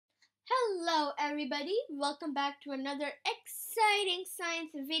Hello everybody, welcome back to another exciting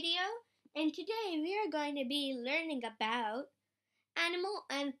science video, and today we are going to be learning about animal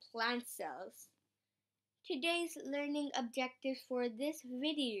and plant cells. Today's learning objectives for this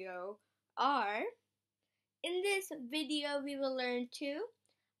video are: in this video we will learn to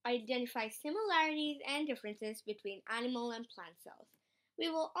identify similarities and differences between animal and plant cells. We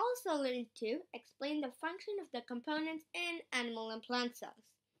will also learn to explain the function of the components in animal and plant cells.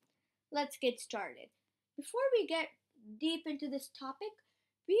 Let's get started. Before we get deep into this topic,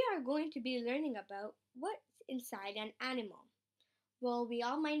 we are going to be learning about what's inside an animal. Well, we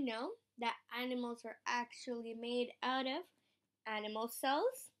all might know that animals are actually made out of animal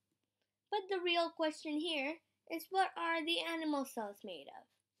cells, but the real question here is, what are the animal cells made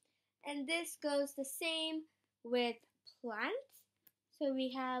of? And this goes the same with plants. So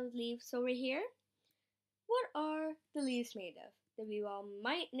we have leaves over here. What are the leaves made of? That we all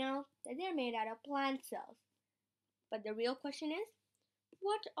might know that they're made out of plant cells. But the real question is,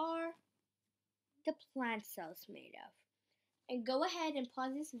 what are the plant cells made of? And go ahead and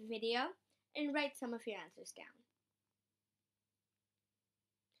pause this video and write some of your answers down.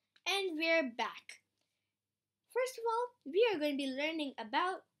 And we're back. First of all, we are going to be learning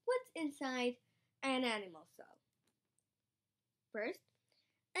about what's inside an animal cell. First,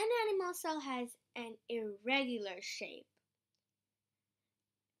 an animal cell has an irregular shape.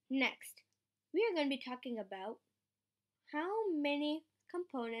 Next, we are going to be talking about how many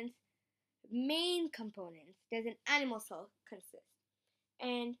components, main components, does an animal cell consist.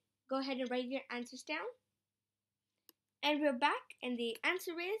 And go ahead and write your answers down. And we're back, and the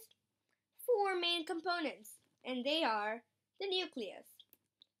answer is 4 main components, and they are the nucleus.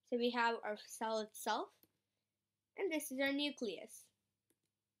 So we have our cell itself, and this is our nucleus.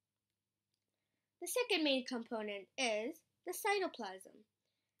 The second main component is the cytoplasm.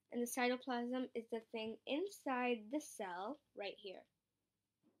 And the cytoplasm is the thing inside the cell right here.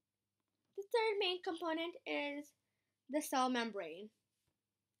 The third main component is the cell membrane.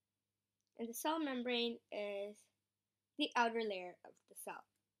 And the cell membrane is the outer layer of the cell.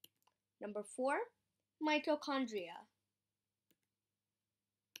 Number 4, mitochondria.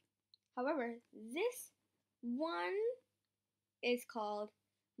 However, this one is called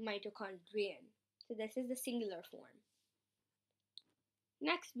mitochondrion. So this is the singular form.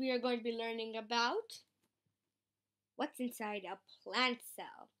 Next, we are going to be learning about what's inside a plant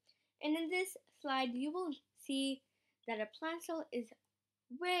cell. And in this slide, you will see that a plant cell is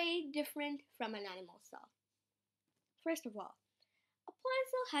way different from an animal cell. First of all, a plant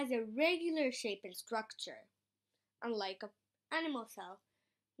cell has a regular shape and structure, unlike an animal cell,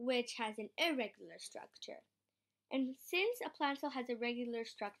 which has an irregular structure. And since a plant cell has a regular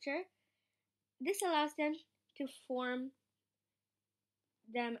structure, this allows them to form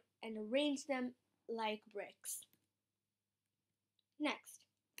them and arrange them like bricks. Next,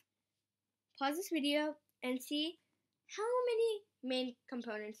 pause this video and see how many main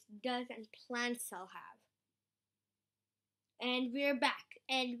components does a plant cell have. And we're back,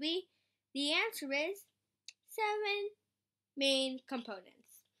 and the answer is 7 main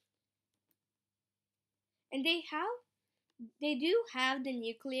components. And they do have the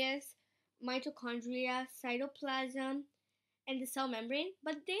nucleus, mitochondria, cytoplasm, and the cell membrane,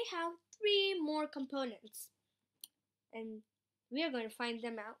 but they have 3 more components, and we are going to find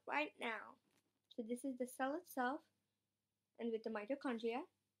them out right now. So this is the cell itself, and with the mitochondria,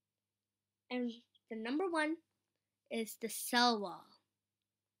 and the number 1 is the cell wall,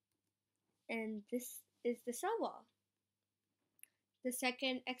 and this is the cell wall. The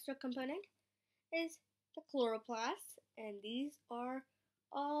second extra component is the chloroplasts, and these are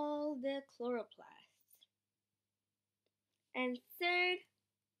all the chloroplasts. And third,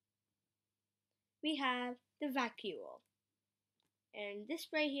 we have the vacuole. And this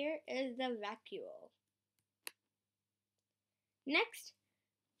right here is the vacuole. Next,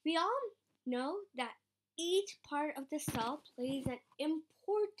 we all know that each part of the cell plays an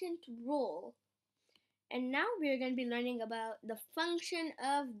important role. And now we are going to be learning about the function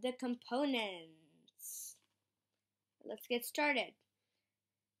of the components. Let's get started.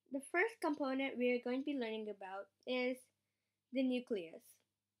 The first component we are going to be learning about is the nucleus.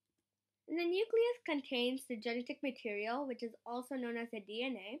 And the nucleus contains the genetic material, which is also known as the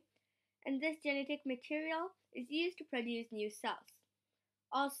DNA, and this genetic material is used to produce new cells.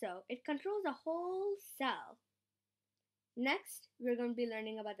 Also, it controls the whole cell. Next, we're going to be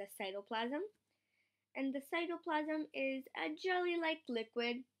learning about the cytoplasm. And the cytoplasm is a jelly-like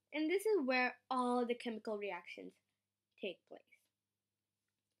liquid, and this is where all the chemical reactions take place.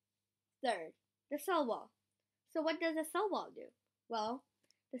 Third, the cell wall. So what does a cell wall do? Well,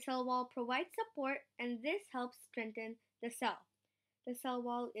 The cell wall provides support, and this helps strengthen the cell. The cell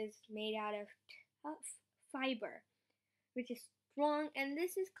wall is made out of tough fiber, which is strong, and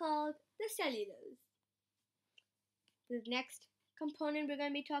this is called the cellulose. The next component we're going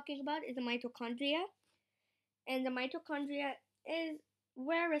to be talking about is the mitochondria. And the mitochondria is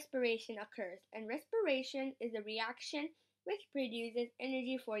where respiration occurs. And respiration is a reaction which produces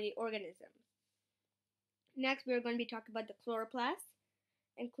energy for the organism. Next, we're going to be talking about the chloroplast.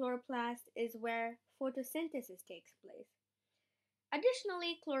 And chloroplast is where photosynthesis takes place.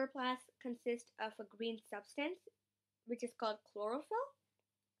 Additionally, chloroplast consists of a green substance, which is called chlorophyll.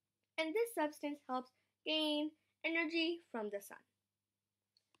 And this substance helps gain energy from the sun.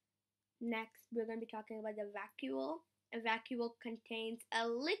 Next, we're going to be talking about the vacuole. A vacuole contains a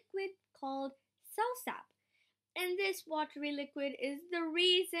liquid called cell sap. And this watery liquid is the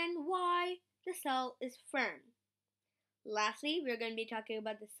reason why the cell is firm. Lastly, we're going to be talking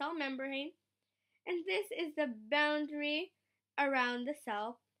about the cell membrane. And this is the boundary around the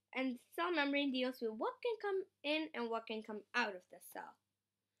cell. And the cell membrane deals with what can come in and what can come out of the cell.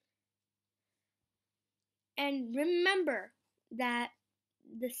 And remember that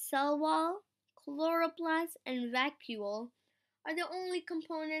the cell wall, chloroplast, and vacuole are the only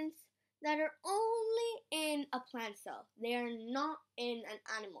components that are only in a plant cell. They are not in an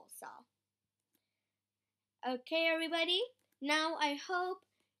animal cell. Okay, everybody, now I hope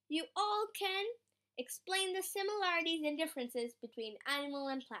you all can explain the similarities and differences between animal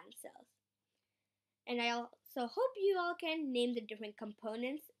and plant cells. And I also hope you all can name the different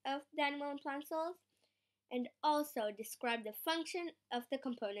components of the animal and plant cells, and also describe the function of the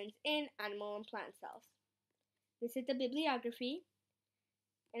components in animal and plant cells. This is the bibliography,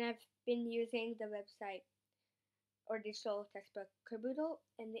 and I've been using the website or digital textbook Kerboodle,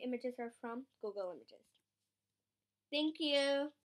 and the images are from Google Images. Thank you.